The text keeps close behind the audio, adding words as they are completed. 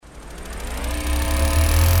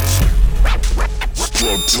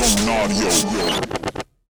Plugtone Audio.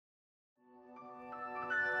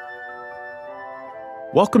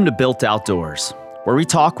 Welcome to Built Outdoors, where we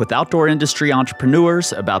talk with outdoor industry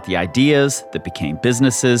entrepreneurs about the ideas that became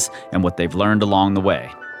businesses and what they've learned along the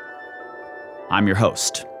way. I'm your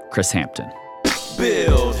host, Chris Hampton.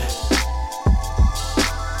 Build.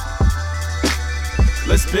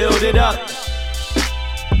 Let's build it up.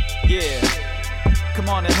 Yeah. Come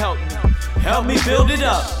on and help me. Help me build it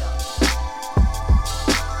up.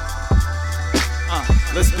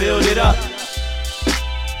 Let's build it up.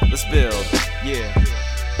 Let's build. Yeah.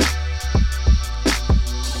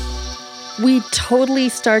 We totally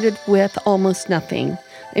started with almost nothing.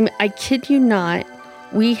 I mean, I kid you not,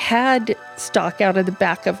 we had stock out of the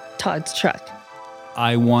back of Todd's truck.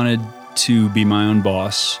 I wanted to be my own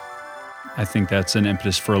boss. I think that's an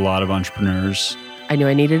impetus for a lot of entrepreneurs. I knew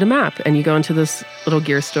I needed a map, and you go into this little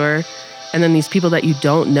gear store, and then these people that you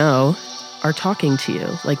don't know are talking to you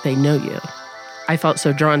like they know you. I felt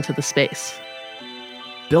so drawn to the space.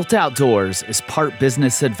 Built Outdoors is part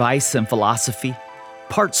business advice and philosophy,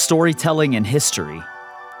 part storytelling and history,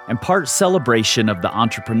 and part celebration of the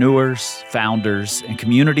entrepreneurs, founders, and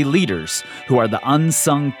community leaders who are the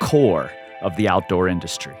unsung core of the outdoor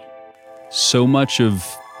industry. So much of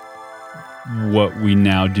what we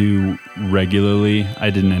now do regularly, I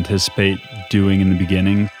didn't anticipate doing in the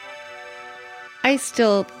beginning. I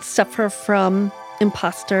still suffer from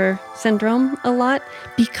imposter syndrome a lot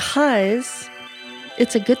because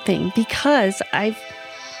it's a good thing, because I've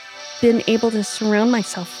been able to surround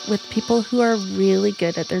myself with people who are really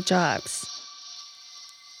good at their jobs.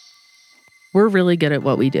 We're really good at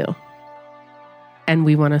what we do, and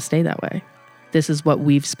we want to stay that way. This is what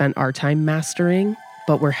we've spent our time mastering,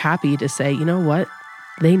 but we're happy to say, you know what?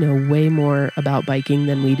 They know way more about biking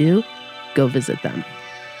than we do. Go visit them.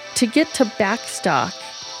 To get to backstock,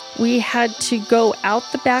 we had to go out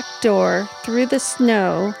the back door through the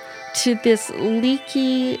snow to this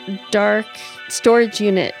leaky, dark storage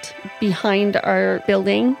unit behind our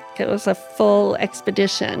building. It was a full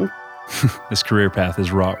expedition. This career path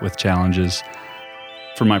is wrought with challenges.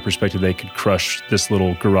 From my perspective, they could crush this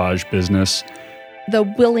little garage business. The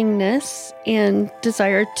willingness and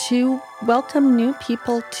desire to welcome new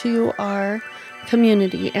people to our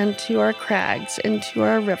community and to our crags and to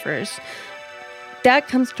our rivers, that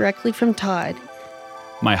comes directly from Todd.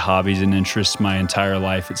 My hobbies and interests my entire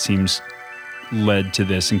life, it seems, led to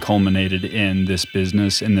this and culminated in this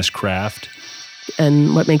business, in this craft.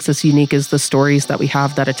 And what makes us unique is the stories that we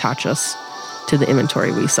have that attach us to the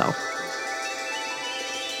inventory we sell.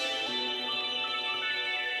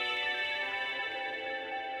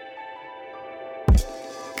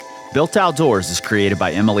 Built Outdoors is created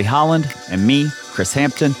by Emily Holland and me, Chris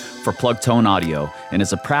Hampton, for Plugtone Audio, and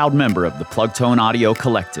is a proud member of the Plugtone Audio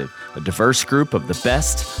Collective, a diverse group of the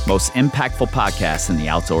best, most impactful podcasts in the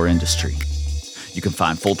outdoor industry. You can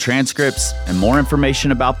find full transcripts and more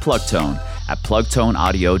information about Plugtone at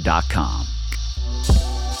plugtoneaudio.com.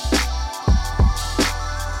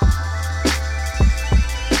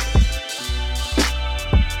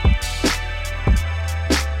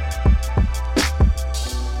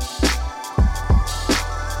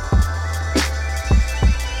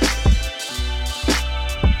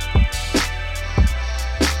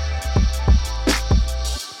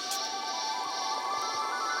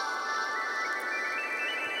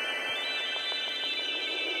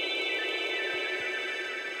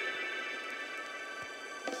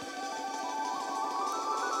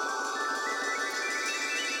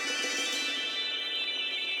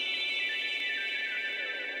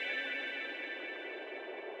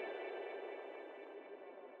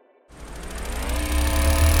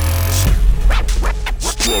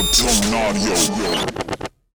 Plugtone Audio.